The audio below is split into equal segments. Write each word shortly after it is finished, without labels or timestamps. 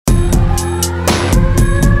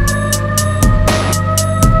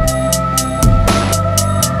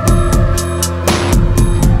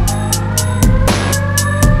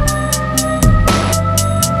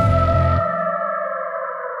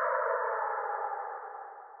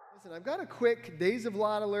Listen, I've got a quick Days of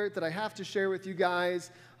Lot alert that I have to share with you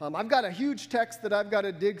guys. I've got a huge text that I've got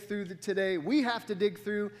to dig through today. We have to dig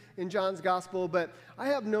through in John's Gospel, but I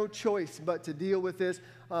have no choice but to deal with this.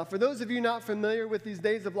 For those of you not familiar with these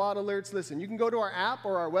Days of Lot alerts, listen, you can go to our app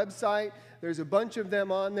or our website. There's a bunch of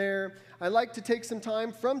them on there. I like to take some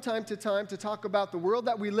time from time to time to talk about the world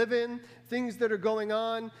that we live in, things that are going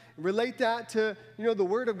on, relate that to, the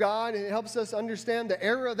Word of God, and it helps us understand the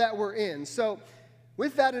era that we're in. So,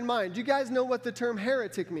 with that in mind, do you guys know what the term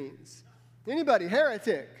heretic means? Anybody?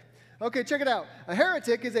 Heretic. Okay, check it out. A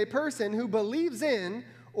heretic is a person who believes in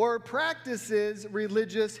or practices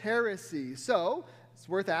religious heresy. So, it's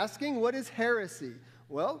worth asking, what is heresy?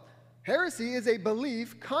 Well, heresy is a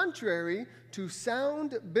belief contrary to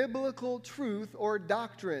sound biblical truth or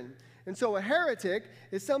doctrine. And so a heretic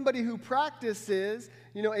is somebody who practices,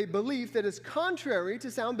 a belief that is contrary to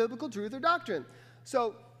sound biblical truth or doctrine.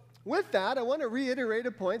 So, with that, I want to reiterate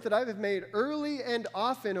a point that I've made early and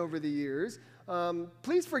often over the years.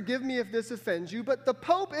 Please forgive me if this offends you, but the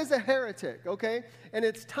Pope is a heretic, okay? And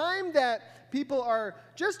it's time that people are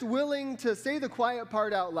just willing to say the quiet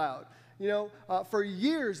part out loud. For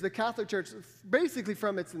years, the Catholic Church, basically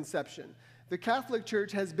from its inception, the Catholic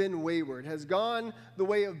Church has been wayward, has gone the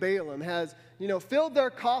way of Balaam, has, filled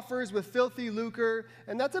their coffers with filthy lucre,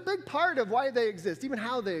 and that's a big part of why they exist, even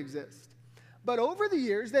how they exist. But over the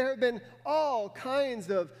years, there have been all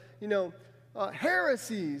kinds of,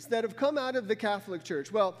 heresies that have come out of the Catholic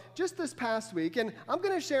Church. Well, just this past week, and I'm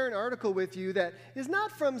going to share an article with you that is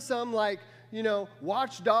not from some,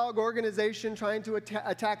 watchdog organization trying to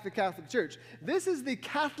attack the Catholic Church. This is the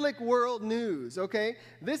Catholic World News, okay?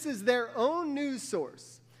 This is their own news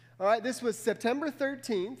source. All right, this was September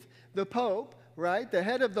 13th. The Pope, right, the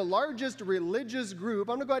head of the largest religious group,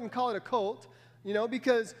 I'm going to go ahead and call it a cult,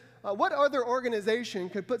 because what other organization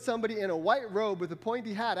could put somebody in a white robe with a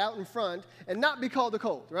pointy hat out in front and not be called a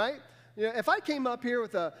cult, right? If I came up here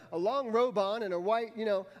with a long robe on and a white,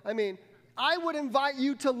 I would invite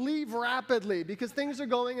you to leave rapidly because things are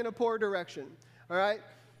going in a poor direction, all right?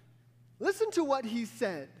 Listen to what he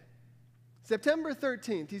said. September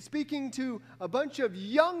 13th, he's speaking to a bunch of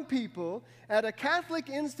young people at a Catholic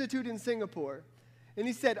institute in Singapore. And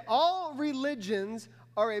he said, all religions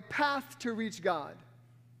are a path to reach God.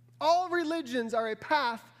 All religions are a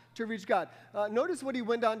path to reach God. Notice what he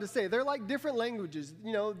went on to say. They're like different languages.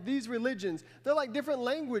 These religions, they're like different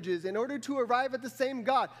languages in order to arrive at the same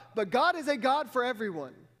God. But God is a God for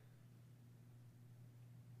everyone.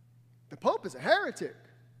 The Pope is a heretic.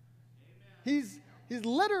 He's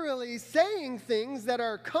literally saying things that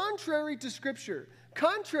are contrary to Scripture,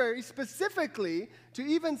 contrary specifically to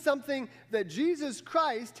even something that Jesus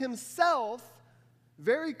Christ himself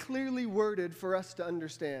very clearly worded for us to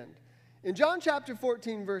understand. In John chapter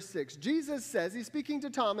 14, verse 6, Jesus says, he's speaking to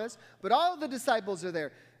Thomas, but all the disciples are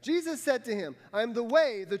there. Jesus said to him, I am the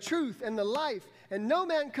way, the truth, and the life, and no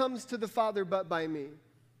man comes to the Father but by me.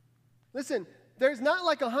 Listen, there's not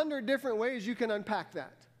like 100 different ways you can unpack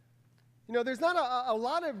that. There's not a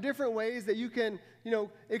lot of different ways that you can,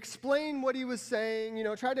 explain what he was saying,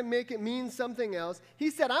 try to make it mean something else. He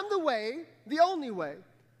said, I'm the way, the only way.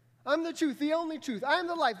 I'm the truth, the only truth. I am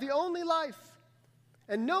the life, the only life.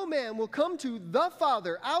 And no man will come to the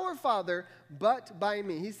Father, our Father, but by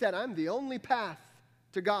me. He said, I'm the only path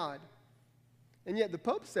to God. And yet the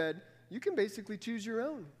Pope said, you can basically choose your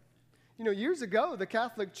own. Years ago, the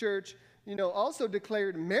Catholic Church, also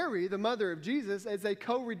declared Mary, the mother of Jesus, as a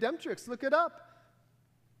co-redemptrix. Look it up.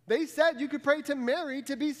 They said you could pray to Mary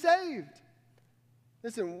to be saved.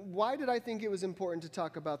 Listen, why did I think it was important to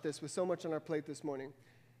talk about this with so much on our plate this morning?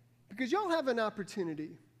 Because y'all have an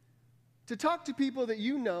opportunity to talk to people that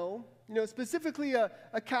specifically a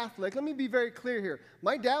Catholic. Let me be very clear here.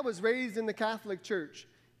 My dad was raised in the Catholic Church.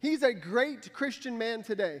 He's a great Christian man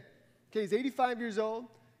today. Okay, he's 85 years old,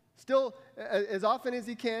 still as often as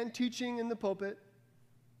he can, teaching in the pulpit.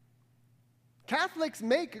 Catholics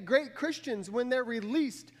make great Christians when they're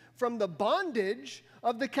released from the bondage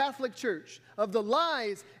of the Catholic Church, of the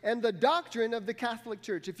lies and the doctrine of the Catholic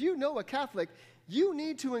Church. If you know a Catholic, you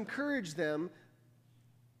need to encourage them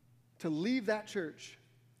to leave that church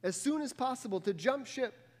as soon as possible, to jump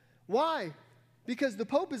ship. Why? Because the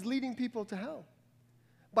Pope is leading people to hell.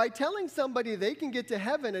 By telling somebody they can get to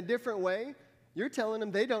heaven a different way, you're telling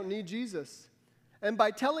them they don't need Jesus. And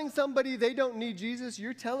by telling somebody they don't need Jesus,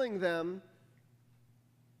 you're telling them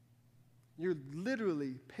you're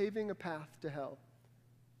literally paving a path to hell.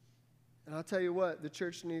 And I'll tell you what, the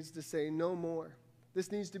church needs to say no more. This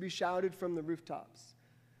needs to be shouted from the rooftops.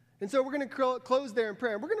 And so we're going to close there in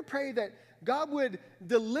prayer. We're going to pray that God would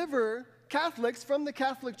deliver Catholics from the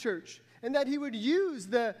Catholic Church and that he would use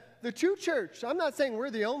the the true church, I'm not saying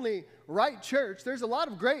we're the only right church. There's a lot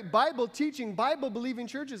of great Bible-teaching, Bible-believing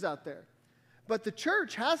churches out there. But the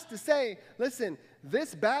church has to say, listen,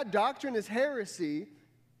 this bad doctrine is heresy.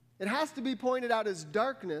 It has to be pointed out as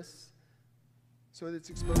darkness so that it's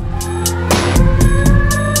exposed.